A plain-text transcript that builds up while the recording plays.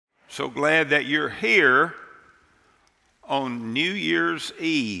So glad that you're here on New Year's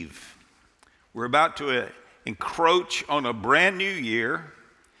Eve. We're about to encroach on a brand new year,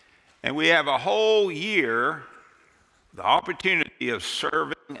 and we have a whole year, the opportunity of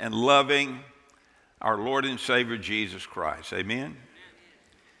serving and loving our Lord and Savior Jesus Christ. Amen?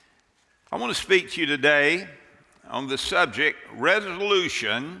 I want to speak to you today on the subject,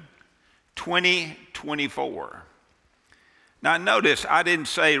 Resolution 2024. Now notice I didn't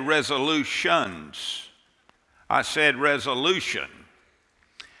say resolutions. I said resolution.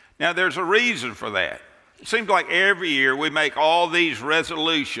 Now there's a reason for that. It seems like every year we make all these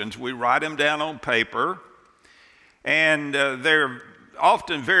resolutions. We write them down on paper, and they're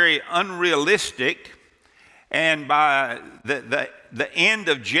often very unrealistic. And by the end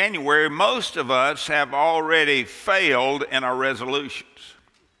of January, most of us have already failed in our resolutions.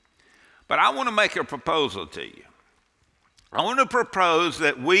 But I want to make a proposal to you. I want to propose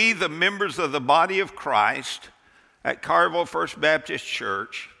that we, the members of the body of Christ at Carville First Baptist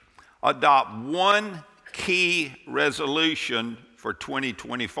Church, adopt one key resolution for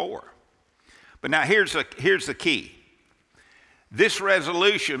 2024. But now here's the key. This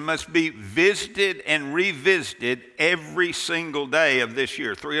resolution must be visited and revisited every single day of this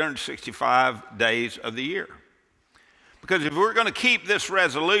year, 365 days of the year. Because if we're going to keep this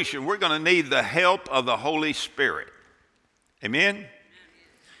resolution, we're going to need the help of the Holy Spirit. Amen?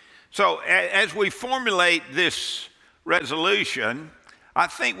 So as we formulate this resolution, I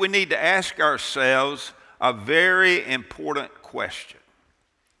think we need to ask ourselves a very important question.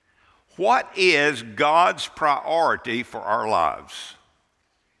 What is God's priority for our lives?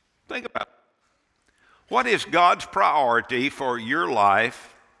 Think about it. What is God's priority for your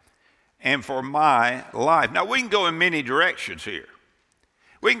life and for my life? Now, we can go in many directions here.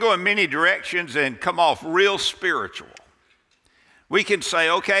 We can go in many directions and come off real spiritual. We can say,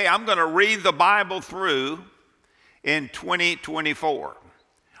 okay, I'm going to read the Bible through in 2024.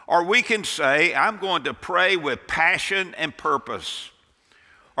 Or we can say, I'm going to pray with passion and purpose.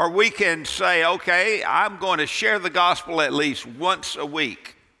 Or we can say, okay, I'm going to share the gospel at least once a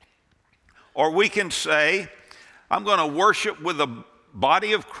week. Or we can say, I'm going to worship with the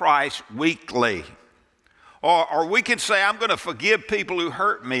body of Christ weekly. Or we can say, I'm going to forgive people who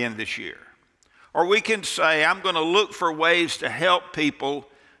hurt me in this year. Or we can say, I'm going to look for ways to help people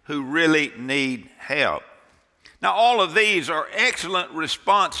who really need help. Now, all of these are excellent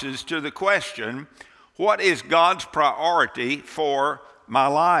responses to the question, what is God's priority for my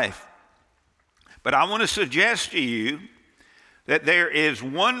life? But I want to suggest to you that there is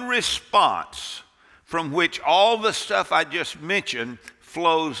one response from which all the stuff I just mentioned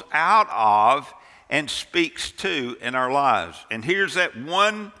flows out of and speaks to in our lives. And here's that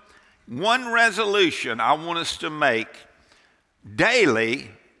one resolution I want us to make daily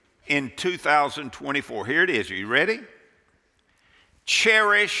in 2024. Here it is. Are you ready?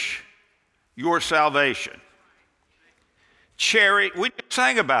 Cherish your salvation. We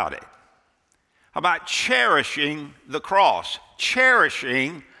sang about it, about cherishing the cross,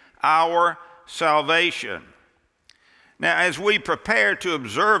 cherishing our salvation. Now, as we prepare to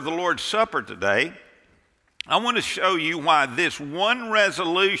observe the Lord's Supper today, I want to show you why this one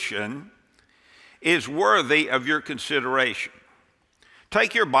resolution is worthy of your consideration.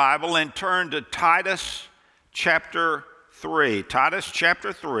 Take your Bible and turn to Titus chapter 3. Titus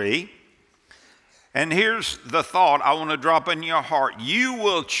chapter 3. And here's the thought I want to drop in your heart. You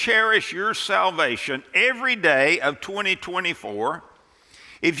will cherish your salvation every day of 2024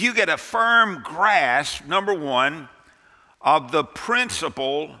 if you get a firm grasp, number one, of the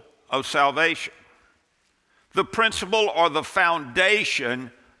principle of salvation. The principle or the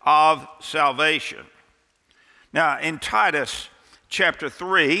foundation of salvation. Now, in Titus chapter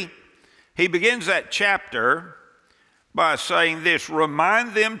 3, he begins that chapter by saying this,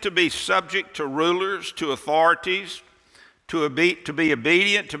 remind them to be subject to rulers, to authorities, to be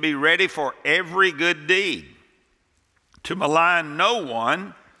obedient, to be ready for every good deed, to malign no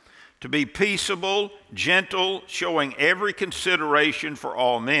one, to be peaceable, gentle, showing every consideration for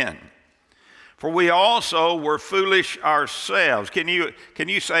all men. For we also were foolish ourselves. Can you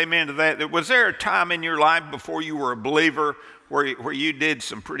say amen to that? Was there a time in your life before you were a believer where you did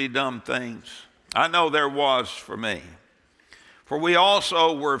some pretty dumb things? I know there was for me. For we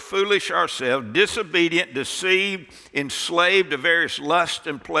also were foolish ourselves, disobedient, deceived, enslaved to various lusts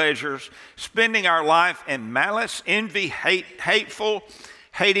and pleasures, spending our life in malice, envy, hateful,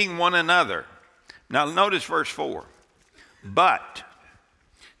 hating one another. Now notice verse 4. But.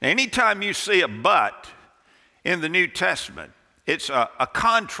 Anytime you see a but in the New Testament, it's a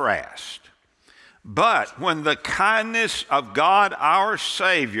contrast. But when the kindness of God our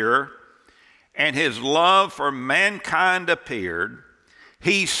Savior and his love for mankind appeared,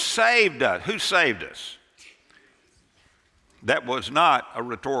 he saved us. Who saved us? That was not a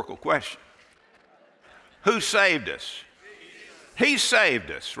rhetorical question. Who saved us? He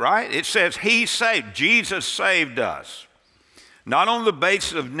saved us, right? It says he saved. Jesus saved us. Not on the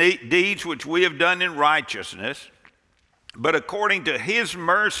basis of deeds which we have done in righteousness, but according to his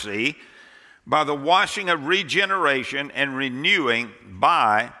mercy, by the washing of regeneration and renewing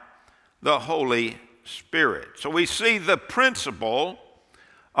by the Holy Spirit. So we see the principle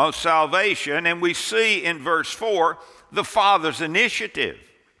of salvation, and we see in verse 4 the Father's initiative.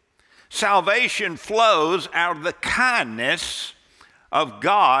 Salvation flows out of the kindness of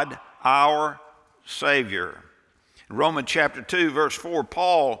God our Savior. In Romans chapter 2, verse 4,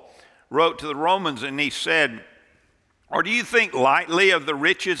 Paul wrote to the Romans and he said, "Or do you think lightly of the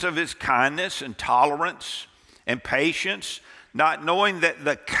riches of his kindness and tolerance and patience, not knowing that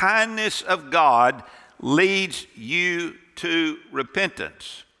the kindness of God leads you to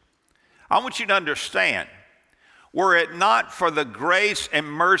repentance?" I want you to understand, were it not for the grace and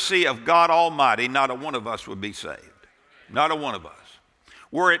mercy of God Almighty, not a one of us would be saved. Not a one of us.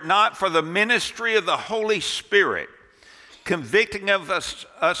 Were it not for the ministry of the Holy Spirit, convicting of us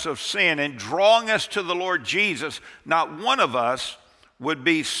of sin and drawing us to the Lord Jesus, not one of us would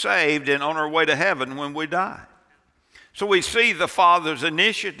be saved and on our way to heaven when we die. So we see the Father's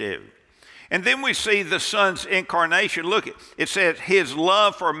initiative. And then we see the Son's incarnation. Look, it says his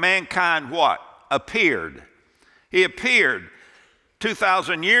love for mankind what? Appeared. He appeared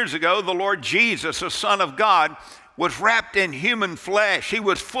 2,000 years ago. The Lord Jesus, the Son of God, was wrapped in human flesh. He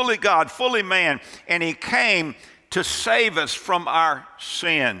was fully God, fully man, and he came to save us from our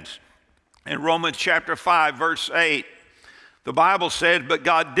sins. In Romans chapter 5, verse 8, the Bible says, "But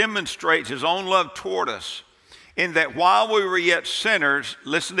God demonstrates his own love toward us, in that while we were yet sinners,"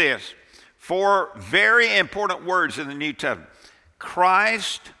 listen to this, four very important words in the New Testament,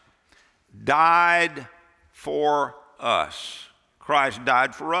 Christ died for us. Christ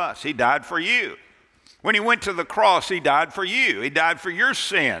died for us. He died for you. When he went to the cross, he died for you. He died for your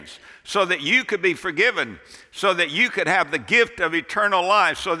sins so that you could be forgiven, so that you could have the gift of eternal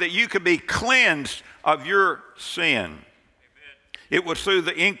life, so that you could be cleansed of your sin. Amen. It was through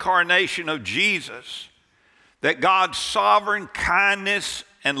the incarnation of Jesus that God's sovereign kindness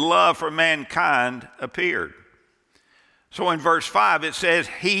and love for mankind appeared. So in verse 5 it says,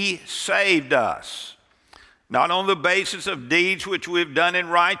 he saved us, not on the basis of deeds which we've done in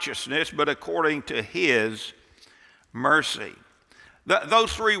righteousness, but according to his mercy.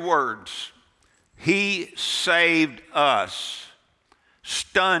 Those three words, he saved us,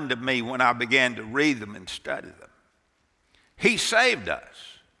 stunned me when I began to read them and study them. He saved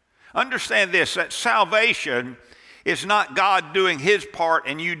us. Understand this, that salvation is not God doing his part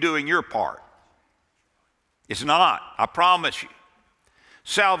and you doing your part. It's not, I promise you.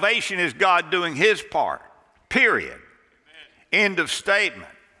 Salvation is God doing his part, period. Amen. End of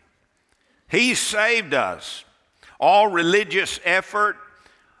statement. He saved us. All religious effort,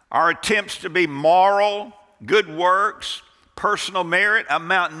 our attempts to be moral, good works, personal merit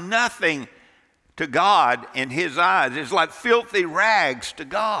amount nothing to God in his eyes. It's like filthy rags to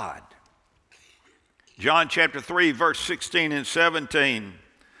God. John chapter 3, verse 16 and 17.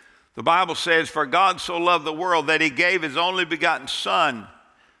 The Bible says, "For God so loved the world that he gave his only begotten Son,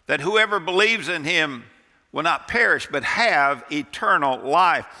 that whoever believes in him will not perish, but have eternal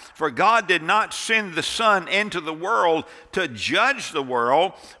life. For God did not send the Son into the world to judge the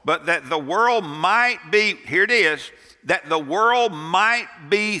world, but that the world might be," here it is, "that the world might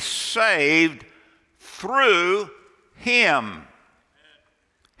be saved through him."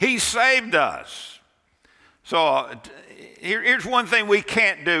 He saved us. So here's one thing we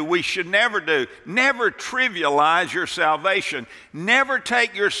can't do, we should never do. Never trivialize your salvation. Never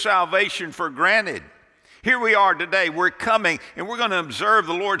take your salvation for granted. Here we are today, we're coming and we're going to observe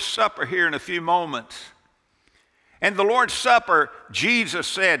the Lord's Supper here in a few moments. And the Lord's Supper, Jesus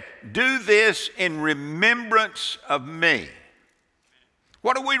said, "Do this in remembrance of me."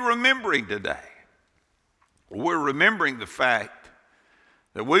 What are we remembering today? Well, we're remembering the fact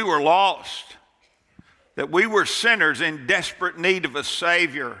that we were lost, that we were sinners in desperate need of a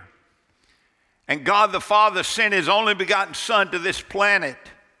Savior. And God the Father sent his only begotten Son to this planet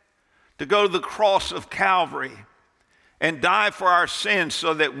to go to the cross of Calvary and die for our sins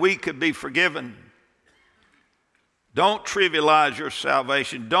so that we could be forgiven. Don't trivialize your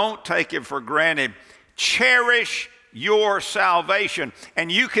salvation. Don't take it for granted. Cherish your salvation.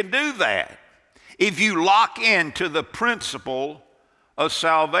 And you can do that if you lock into the principle of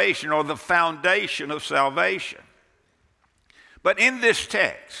salvation, or the foundation of salvation. But in this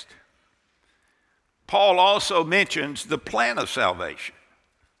text, Paul also mentions the plan of salvation.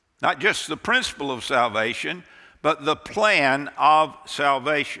 Not just the principle of salvation, but the plan of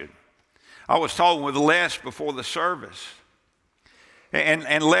salvation. I was talking with Les before the service,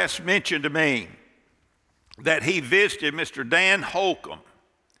 and Les mentioned to me that he visited Mr. Dan Holcomb.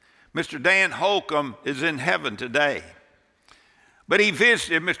 Mr. Dan Holcomb is in heaven today. But he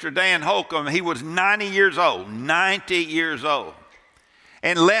visited Mr. Dan Holcomb. He was 90 years old, 90 years old.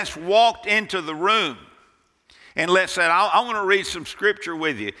 And Les walked into the room, and Les said, I want to read some scripture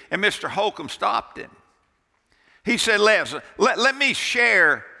with you. And Mr. Holcomb stopped him. He said, Les, let me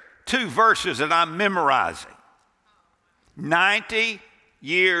share 2 verses that I'm memorizing. 90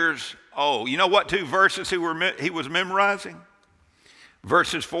 years old. You know what 2 verses he was memorizing?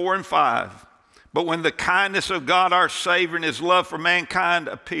 Verses 4 and 5. But when the kindness of God our Savior and his love for mankind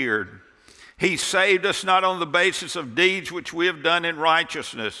appeared, he saved us not on the basis of deeds which we have done in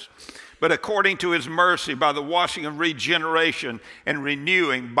righteousness, but according to his mercy by the washing of regeneration and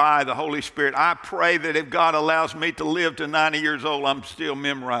renewing by the Holy Spirit. I pray that if God allows me to live to 90 years old, I'm still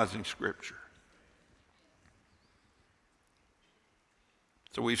memorizing scripture.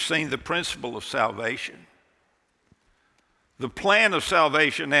 So we've seen the principle of salvation. The plan of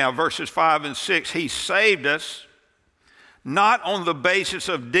salvation now, verses 5 and 6, he saved us not on the basis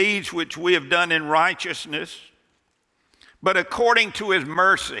of deeds which we have done in righteousness, but according to his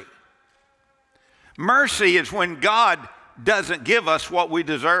mercy. Mercy is when God doesn't give us what we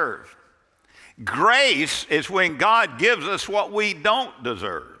deserve. Grace is when God gives us what we don't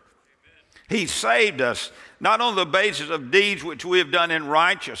deserve. He saved us not on the basis of deeds which we have done in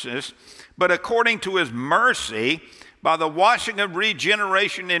righteousness, but according to his mercy, by the washing of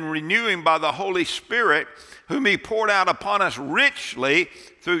regeneration and renewing by the Holy Spirit, whom he poured out upon us richly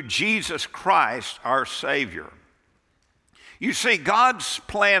through Jesus Christ our Savior. You see, God's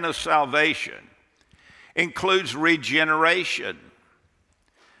plan of salvation includes regeneration.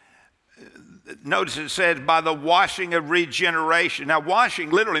 Notice it says, by the washing of regeneration. Now, washing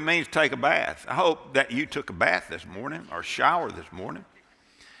literally means take a bath. I hope that you took a bath this morning or shower this morning.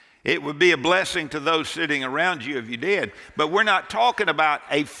 It would be a blessing to those sitting around you if you did. But we're not talking about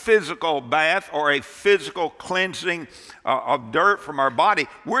a physical bath or a physical cleansing of dirt from our body.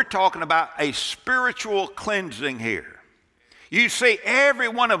 We're talking about a spiritual cleansing here. You see, every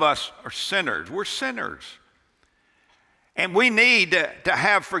one of us are sinners. We're sinners. And we need to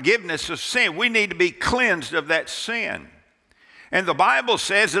have forgiveness of sin. We need to be cleansed of that sin. And the Bible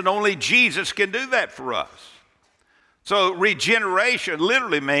says that only Jesus can do that for us. So regeneration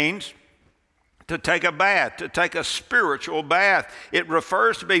literally means to take a bath, to take a spiritual bath. It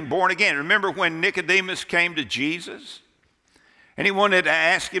refers to being born again. Remember when Nicodemus came to Jesus and he wanted to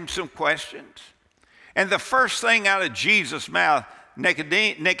ask him some questions? And the first thing out of Jesus' mouth,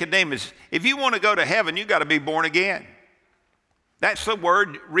 Nicodemus, if you want to go to heaven, you got to be born again. That's the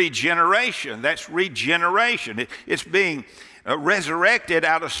word regeneration. That's regeneration. It's being resurrected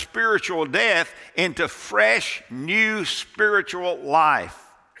out of spiritual death into fresh, new spiritual life.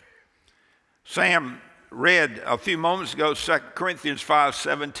 Sam read a few moments ago 2 Corinthians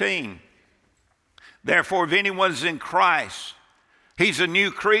 5:17. Therefore, if anyone is in Christ, he's a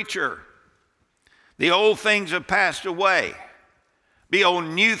new creature. The old things have passed away. Behold,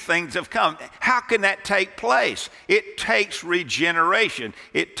 new things have come. How can that take place? It takes regeneration.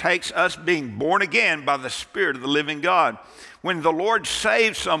 It takes us being born again by the Spirit of the living God. When the Lord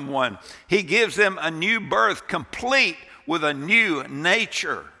saves someone, he gives them a new birth, complete with a new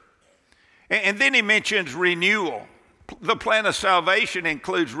nature. And then he mentions renewal. The plan of salvation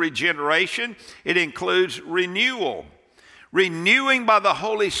includes regeneration. It includes renewal. Renewing by the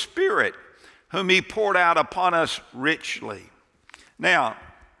Holy Spirit, whom he poured out upon us richly. Now,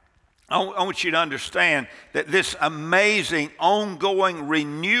 I want you to understand that this amazing ongoing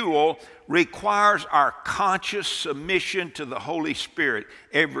renewal requires our conscious submission to the Holy Spirit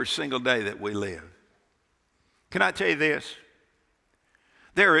every single day that we live. Can I tell you this?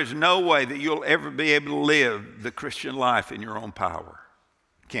 There is no way that you'll ever be able to live the Christian life in your own power.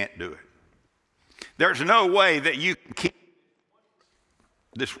 Can't do it. There's no way that you can keep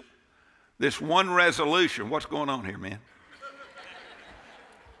this one resolution. What's going on here, man?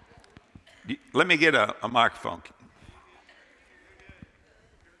 Let me get a microphone.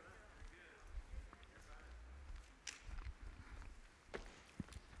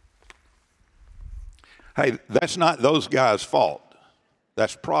 Hey, that's not those guys' fault.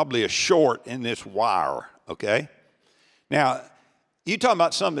 That's probably a short in this wire, okay? Now, you talking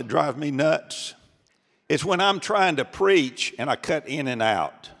about something that drives me nuts? is when I'm trying to preach and I cut in and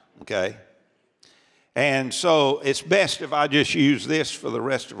out, okay? And so it's best if I just use this for the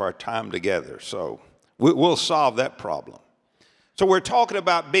rest of our time together. So we'll solve that problem. So we're talking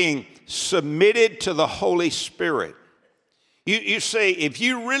about being submitted to the Holy Spirit. You see, if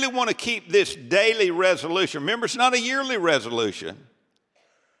you really want to keep this daily resolution, remember it's not a yearly resolution.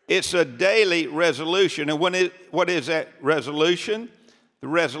 It's a daily resolution. And what is that resolution? The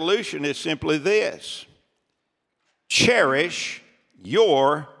resolution is simply this: cherish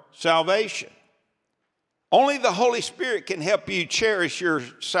your salvation. Only the Holy Spirit can help you cherish your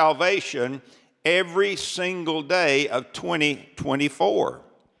salvation every single day of 2024.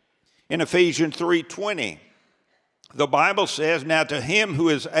 In Ephesians 3:20, the Bible says, "Now to him who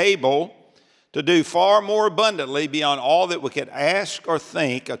is able to do far more abundantly beyond all that we could ask or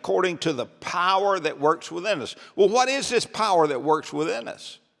think, according to the power that works within us." Well, what is this power that works within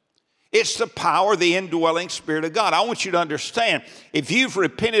us? It's the power, the indwelling Spirit of God. I want you to understand, if you've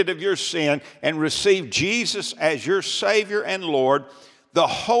repented of your sin and received Jesus as your Savior and Lord, the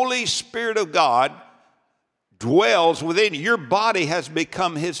Holy Spirit of God dwells within you. Your body has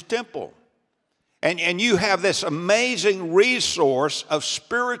become His temple. And you have this amazing resource of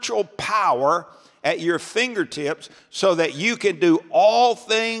spiritual power at your fingertips so that you can do all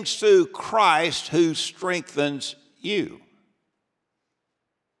things through Christ who strengthens you.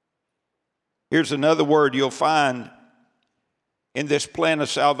 Here's another word you'll find in this plan of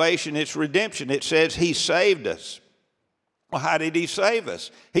salvation. It's redemption. It says He saved us. Well, how did He save us?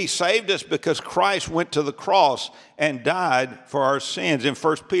 He saved us because Christ went to the cross and died for our sins. In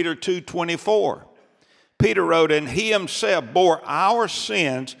 1 Peter 2:24, Peter wrote, "And He Himself bore our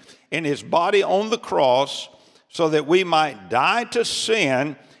sins in His body on the cross so that we might die to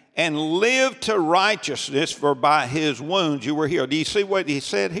sin and live to righteousness, for by His wounds you were healed." Do you see what He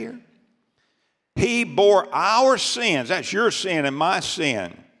said here? He bore our sins. That's your sin and my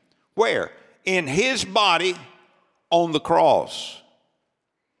sin. Where? In His body on the cross,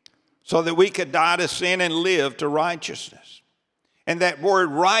 so that we could die to sin and live to righteousness. And that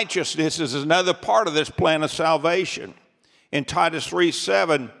word righteousness is another part of this plan of salvation. In Titus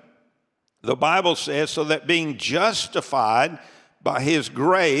 3:7, the Bible says, "So that being justified by His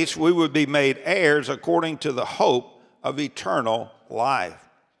grace, we would be made heirs according to the hope of eternal life."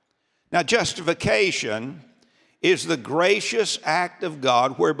 Now, justification is the gracious act of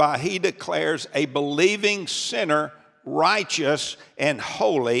God whereby He declares a believing sinner righteous and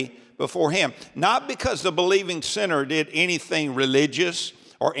holy before Him. Not because the believing sinner did anything religious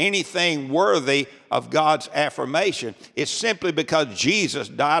or anything worthy of God's affirmation. It's simply because Jesus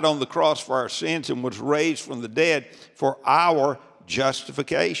died on the cross for our sins and was raised from the dead for our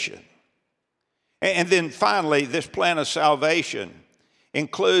justification. And then finally, this plan of salvation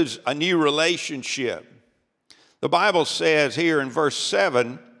includes a new relationship. The Bible says here in verse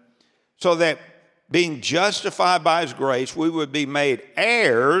 7, "So that being justified by His grace, we would be made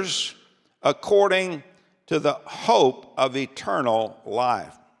heirs according to the hope of eternal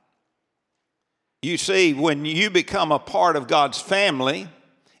life." You see, when you become a part of God's family,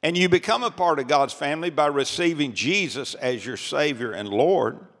 and you become a part of God's family by receiving Jesus as your Savior and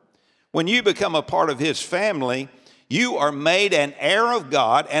Lord, when you become a part of His family, you are made an heir of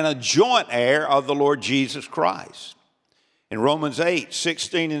God and a joint heir of the Lord Jesus Christ. In Romans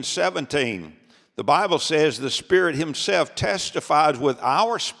 8:16 and 17, the Bible says the Spirit Himself testifies with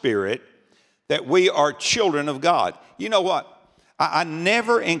our spirit that we are children of God. You know what? I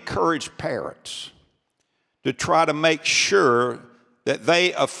never encourage parents to try to make sure that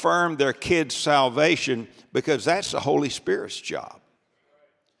they affirm their kids' salvation, because that's the Holy Spirit's job.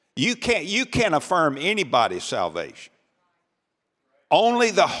 You can't affirm anybody's salvation. Only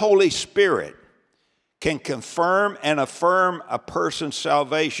the Holy Spirit can confirm and affirm a person's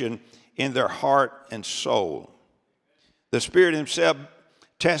salvation in their heart and soul. The Spirit Himself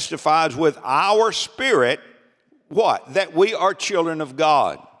testifies with our spirit, what? That we are children of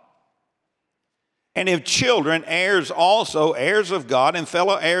God. And if children, heirs also, heirs of God and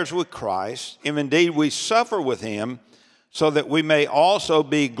fellow heirs with Christ, if indeed we suffer with Him, so that we may also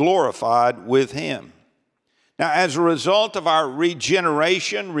be glorified with Him. Now, as a result of our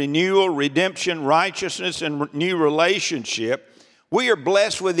regeneration, renewal, redemption, righteousness, and new relationship, we are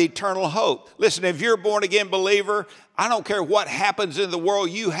blessed with eternal hope. Listen, if you're a born-again believer, I don't care what happens in the world,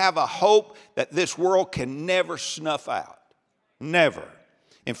 you have a hope that this world can never snuff out. Never.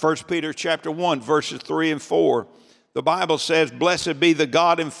 In 1 Peter chapter 1, verses 3 and 4, the Bible says, "Blessed be the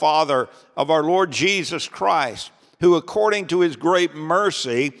God and Father of our Lord Jesus Christ, who according to His great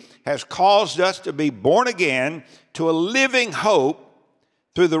mercy has caused us to be born again to a living hope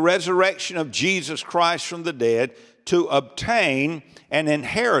through the resurrection of Jesus Christ from the dead, to obtain an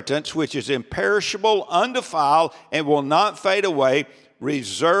inheritance which is imperishable, undefiled, and will not fade away,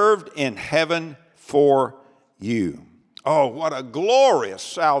 reserved in heaven for you. Oh, what a glorious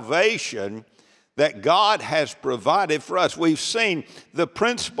salvation that God has provided for us. We've seen the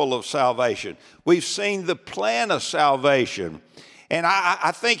principle of salvation. We've seen the plan of salvation. And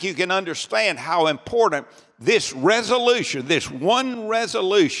I think you can understand how important this resolution, this one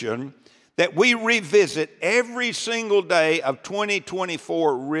resolution that we revisit every single day of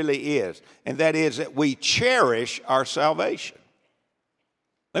 2024 really is. And that is that we cherish our salvation.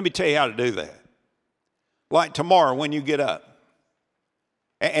 Let me tell you how to do that. Like tomorrow when you get up,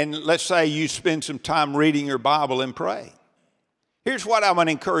 and let's say you spend some time reading your Bible and pray. Here's what I'm going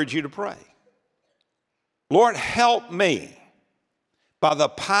to encourage you to pray. Lord, help me by the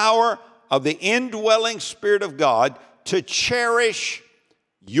power of the indwelling Spirit of God to cherish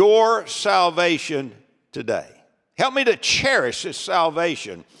your salvation today. Help me to cherish this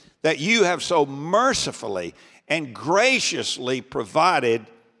salvation that you have so mercifully and graciously provided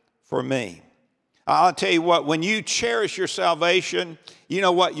for me. I'll tell you what, when you cherish your salvation, you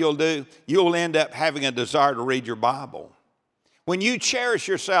know what you'll do? You'll end up having a desire to read your Bible. When you cherish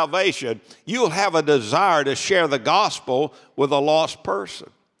your salvation, you'll have a desire to share the gospel with a lost person.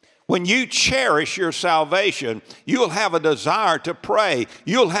 When you cherish your salvation, you'll have a desire to pray.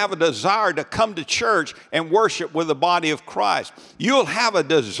 You'll have a desire to come to church and worship with the body of Christ. You'll have a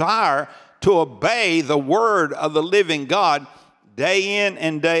desire to obey the word of the living God day in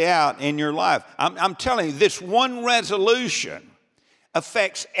and day out in your life. I'm telling you, this one resolution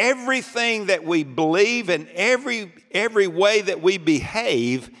affects everything that we believe and every way that we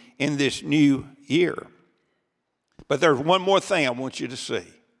behave in this new year. But there's one more thing I want you to see.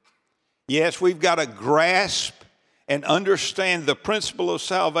 Yes, we've got to grasp and understand the principle of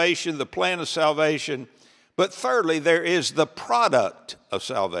salvation, the plan of salvation. But thirdly, there is the product of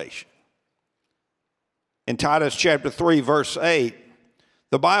salvation. In Titus chapter 3, verse 8,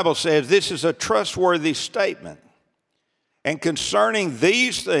 the Bible says, this is a trustworthy statement. And concerning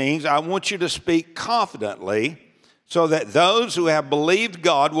these things, I want you to speak confidently so that those who have believed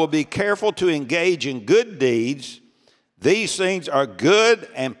God will be careful to engage in good deeds. These things are good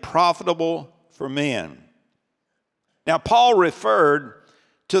and profitable for men. Now, Paul referred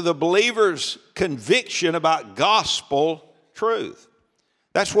to the believer's conviction about gospel truth.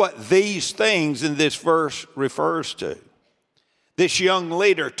 That's what these things in this verse refers to. This young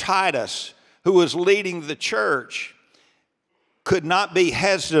leader, Titus, who was leading the church, could not be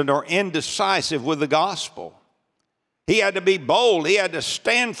hesitant or indecisive with the gospel. He had to be bold. He had to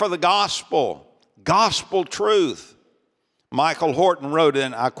stand for the gospel truth. Michael Horton wrote,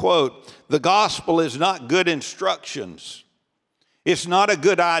 and I quote, "The gospel is not good instructions. It's not a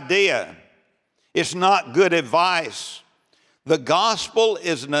good idea. It's not good advice. The gospel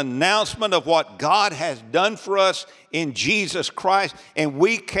is an announcement of what God has done for us in Jesus Christ, and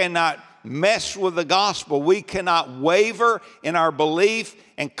we cannot mess with the gospel. We cannot waver in our belief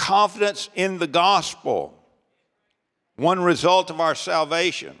and confidence in the gospel. One result of our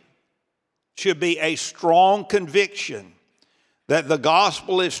salvation should be a strong conviction that the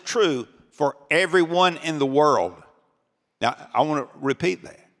gospel is true for everyone in the world." Now, I want to repeat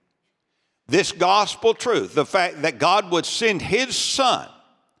that. This gospel truth, the fact that God would send his son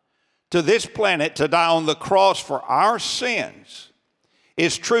to this planet to die on the cross for our sins,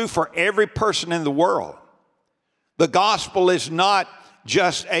 is true for every person in the world. The gospel is not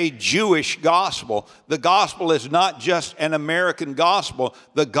just a Jewish gospel. The gospel is not just an American gospel.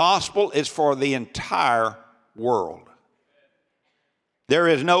 The gospel is for the entire world. There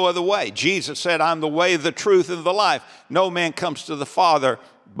is no other way. Jesus said, "I'm the way, the truth, and the life. No man comes to the Father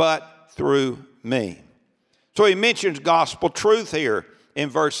but through me." So he mentions gospel truth here in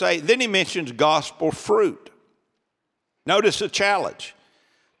verse 8. Then he mentions gospel fruit. Notice the challenge: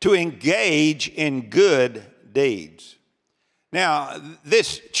 to engage in good deeds. Now,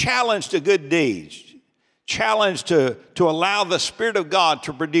 this challenge to good deeds, challenge to allow the Spirit of God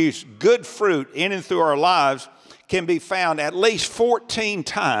to produce good fruit in and through our lives, can be found at least 14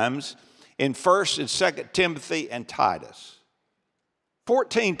 times in 1st and 2nd Timothy and Titus.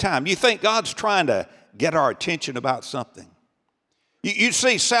 14 times. You think God's trying to get our attention about something? You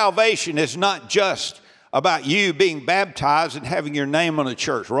see, salvation is not just about you being baptized and having your name on a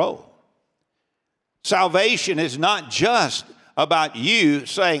church roll. Salvation is not just about you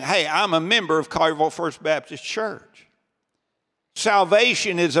saying, "Hey, I'm a member of Collierville First Baptist Church."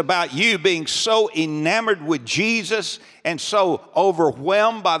 Salvation is about you being so enamored with Jesus and so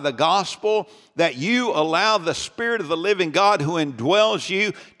overwhelmed by the gospel that you allow the Spirit of the living God who indwells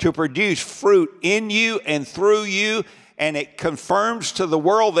you to produce fruit in you and through you. And it confirms to the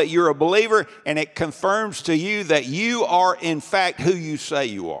world that you're a believer, and it confirms to you that you are in fact who you say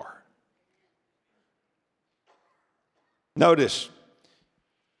you are. Notice,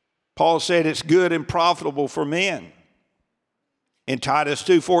 Paul said it's good and profitable for men. In Titus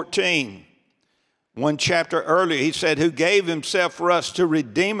 2:14, one chapter earlier, he said, who gave himself for us to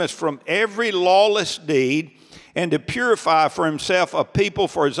redeem us from every lawless deed and to purify for himself a people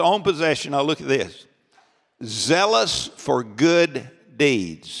for his own possession. Now look at this. Zealous for good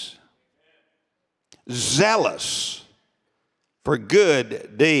deeds. Zealous for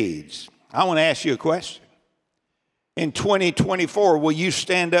good deeds. I want to ask you a question. In 2024, will you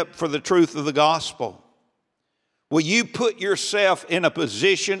stand up for the truth of the gospel? Will you put yourself in a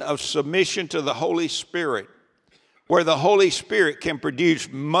position of submission to the Holy Spirit, where the Holy Spirit can produce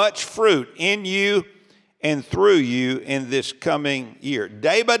much fruit in you and through you in this coming year,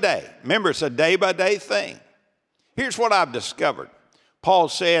 day by day? Remember, it's a day-by-day thing. Here's what I've discovered. Paul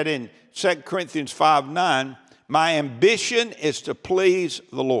said in 2 Corinthians 5:9, my ambition is to please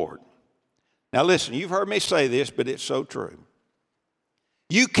the Lord. Now listen, you've heard me say this, but it's so true.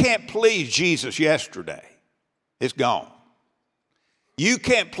 You can't please Jesus yesterday. It's gone. You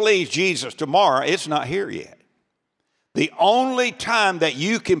can't please Jesus tomorrow. It's not here yet. The only time that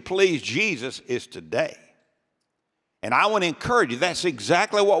you can please Jesus is today. And I want to encourage you, that's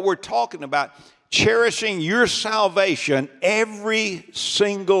exactly what we're talking about. Cherishing your salvation every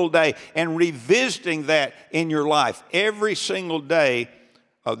single day and revisiting that in your life every single day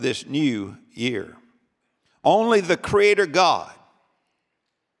of this new year. Only the Creator God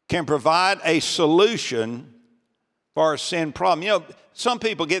can provide a solution for our sin problem. You know, some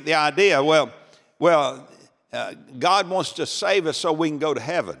people get the idea, God wants to save us so we can go to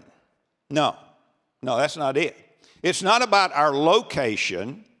heaven. No, that's not it. It's not about our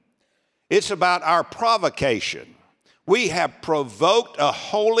location. It's about our provocation. We have provoked a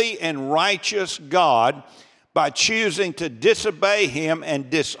holy and righteous God by choosing to disobey him and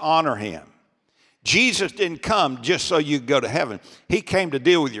dishonor him. Jesus didn't come just so you could go to heaven. He came to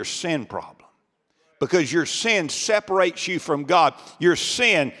deal with your sin problem. Because your sin separates you from God. Your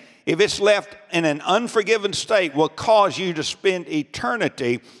sin, if it's left in an unforgiven state, will cause you to spend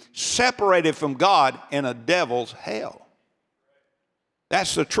eternity separated from God in a devil's hell.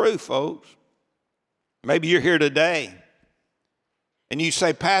 That's the truth, folks. Maybe you're here today and you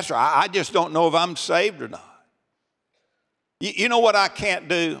say, Pastor, I just don't know if I'm saved or not. You know what I can't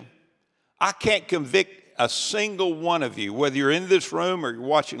do? I can't convict a single one of you, whether you're in this room or you're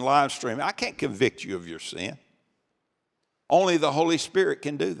watching live stream. I can't convict you of your sin. Only the Holy Spirit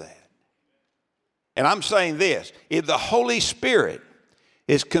can do that. And I'm saying this, if the Holy Spirit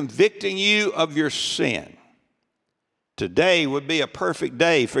is convicting you of your sin, today would be a perfect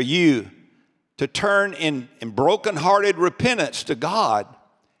day for you to turn in brokenhearted repentance to God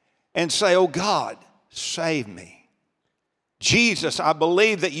and say, oh God, save me. Jesus, I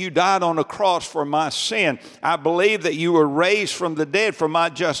believe that you died on the cross for my sin. I believe that you were raised from the dead for my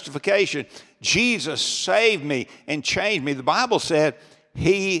justification. Jesus, save me and change me. The Bible said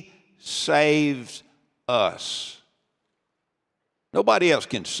he saves us. Nobody else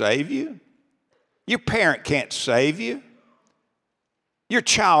can save you. Your parent can't save you. Your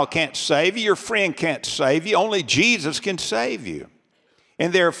child can't save you. Your friend can't save you. Only Jesus can save you.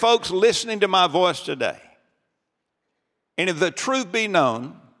 And there are folks listening to my voice today. And if the truth be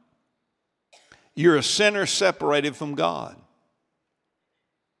known, you're a sinner separated from God.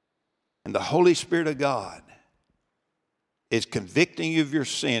 And the Holy Spirit of God is convicting you of your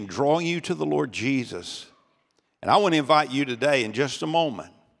sin, drawing you to the Lord Jesus. And I want to invite you today in just a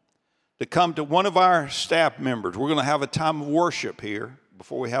moment to come to one of our staff members. We're going to have a time of worship here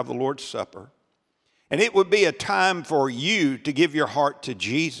before we have the Lord's Supper. And it would be a time for you to give your heart to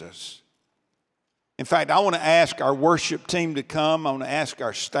Jesus. In fact, I want to ask our worship team to come. I want to ask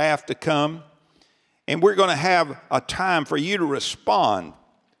our staff to come. And we're going to have a time for you to respond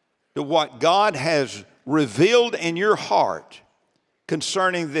to what God has revealed in your heart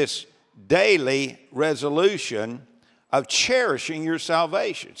concerning this daily resolution of cherishing your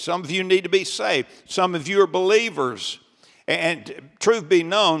salvation. Some of you need to be saved. Some of you are believers. And truth be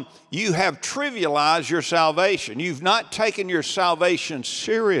known, you have trivialized your salvation. You've not taken your salvation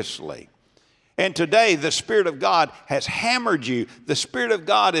seriously. And today, the Spirit of God has hammered you. The Spirit of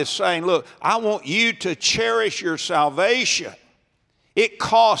God is saying, look, I want you to cherish your salvation. It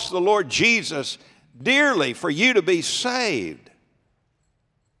cost the Lord Jesus dearly for you to be saved.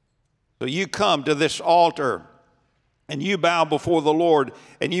 So you come to this altar and you bow before the Lord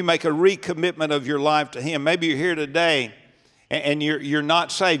and you make a recommitment of your life to Him. Maybe you're here today and you're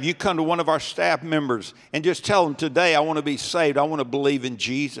not saved. You come to one of our staff members and just tell them, today I want to be saved. I want to believe in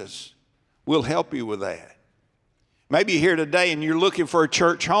Jesus. We'll help you with that. Maybe you're here today and you're looking for a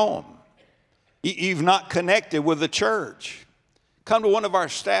church home. You've not connected with the church. Come to one of our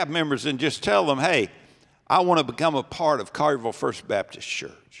staff members and just tell them, hey, I want to become a part of Collierville First Baptist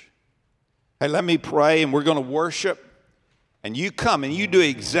Church. Hey, let me pray, and we're going to worship. And you come and you do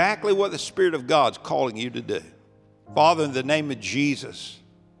exactly what the Spirit of God's calling you to do. Father, in the name of Jesus,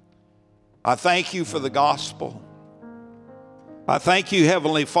 I thank you for the gospel. I thank you,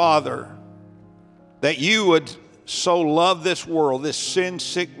 Heavenly Father, that you would so love this world, this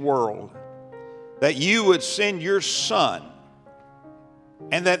sin-sick world, that you would send your Son,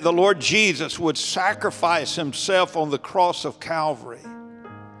 and that the Lord Jesus would sacrifice Himself on the cross of Calvary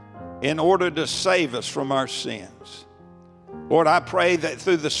in order to save us from our sins. Lord, I pray that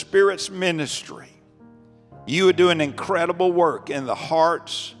through the Spirit's ministry, you would do an incredible work in the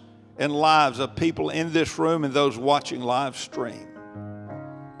hearts and lives of people in this room and those watching live stream.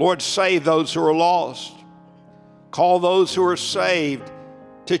 Lord, save those who are lost. Call those who are saved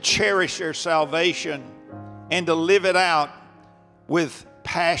to cherish their salvation and to live it out with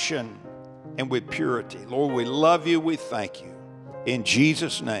passion and with purity. Lord, we love you. We thank you. In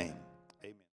Jesus' name.